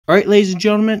Alright, ladies and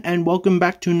gentlemen, and welcome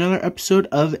back to another episode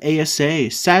of A.S.A.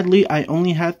 Sadly, I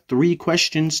only have 3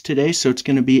 questions today, so it's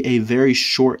going to be a very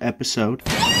short episode.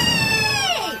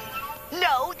 Hey!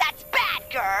 No, that's bad,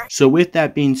 girl. So with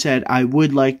that being said, I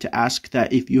would like to ask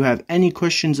that if you have any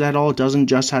questions at all, it doesn't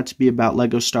just have to be about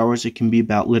LEGO Star Wars, it can be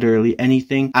about literally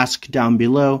anything. Ask down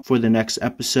below for the next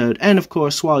episode, and of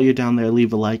course, while you're down there,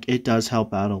 leave a like, it does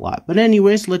help out a lot. But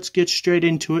anyways, let's get straight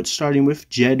into it, starting with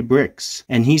Jed Bricks.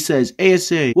 And he says,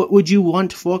 A.S.A, what would you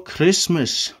want for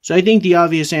Christmas? So I think the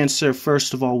obvious answer,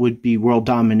 first of all, would be world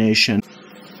domination.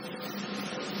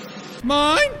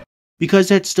 Mine? Because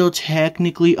that's still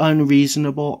technically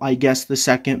unreasonable, I guess the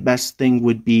second best thing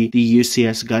would be the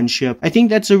UCS gunship. I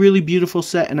think that's a really beautiful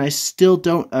set and I still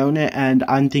don't own it and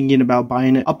I'm thinking about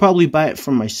buying it. I'll probably buy it for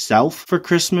myself for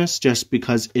Christmas just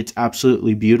because it's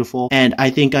absolutely beautiful. And I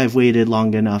think I've waited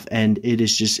long enough and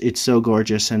it's so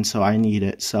gorgeous and so I need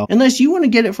it. So unless you want to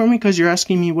get it for me because you're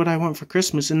asking me what I want for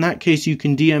Christmas, in that case you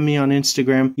can DM me on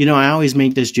Instagram. You know, I always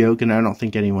make this joke and I don't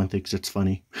think anyone thinks it's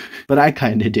funny, but I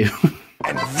kinda do.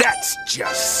 And that's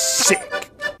just sick.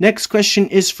 Next question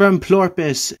is from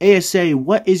Plorpus. A.S.A,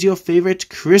 what is your favorite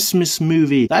Christmas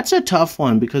movie? That's a tough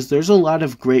one because there's a lot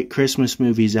of great Christmas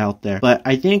movies out there. But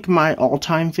I think my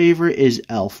all-time favorite is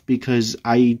Elf because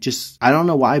I don't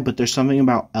know why, but there's something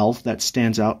about Elf that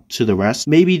stands out to the rest.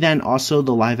 Maybe then also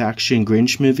the live-action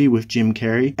Grinch movie with Jim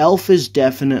Carrey. Elf is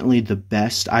definitely the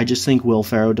best. I just think Will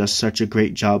Ferrell does such a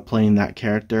great job playing that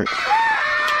character.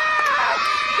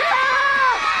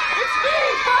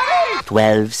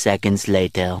 12 seconds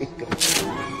later.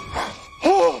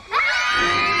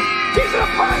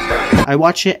 I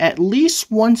watch it at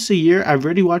least once a year. I've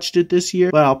already watched it this year,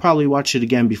 but I'll probably watch it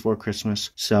again before Christmas.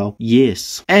 So,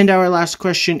 yes. And our last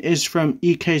question is from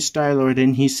EK Stylord,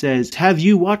 and he says, have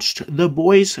you watched The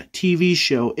Boys TV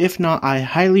show? If not, I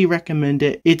highly recommend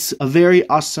it. It's a very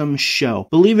awesome show.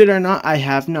 Believe it or not, I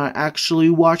have not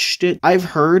actually watched it. I've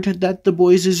heard that The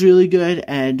Boys is really good,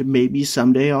 and maybe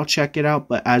someday I'll check it out,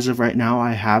 but as of right now,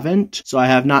 I haven't. So I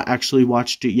have not actually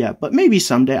watched it yet, but maybe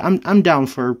someday. I'm down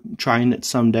for trying it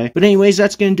someday. But anyways,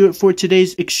 that's going to do it for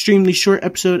today's extremely short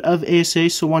episode of A.S.A.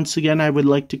 So once again, I would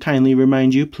like to kindly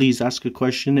remind you, please ask a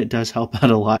question. It does help out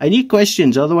a lot. I need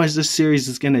questions, otherwise this series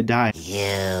is going to die.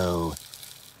 You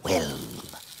will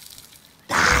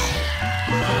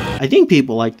die. I think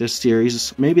people like this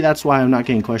series. Maybe that's why I'm not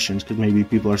getting questions, because maybe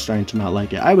people are starting to not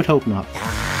like it. I would hope not.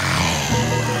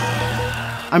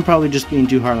 I'm probably just being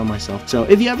too hard on myself. So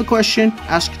if you have a question,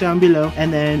 ask down below.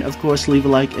 And then, of course, leave a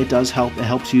like. It does help. It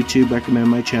helps YouTube recommend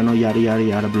my channel, yada, yada,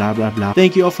 yada, blah, blah, blah.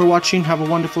 Thank you all for watching. Have a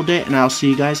wonderful day, and I'll see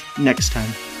you guys next time.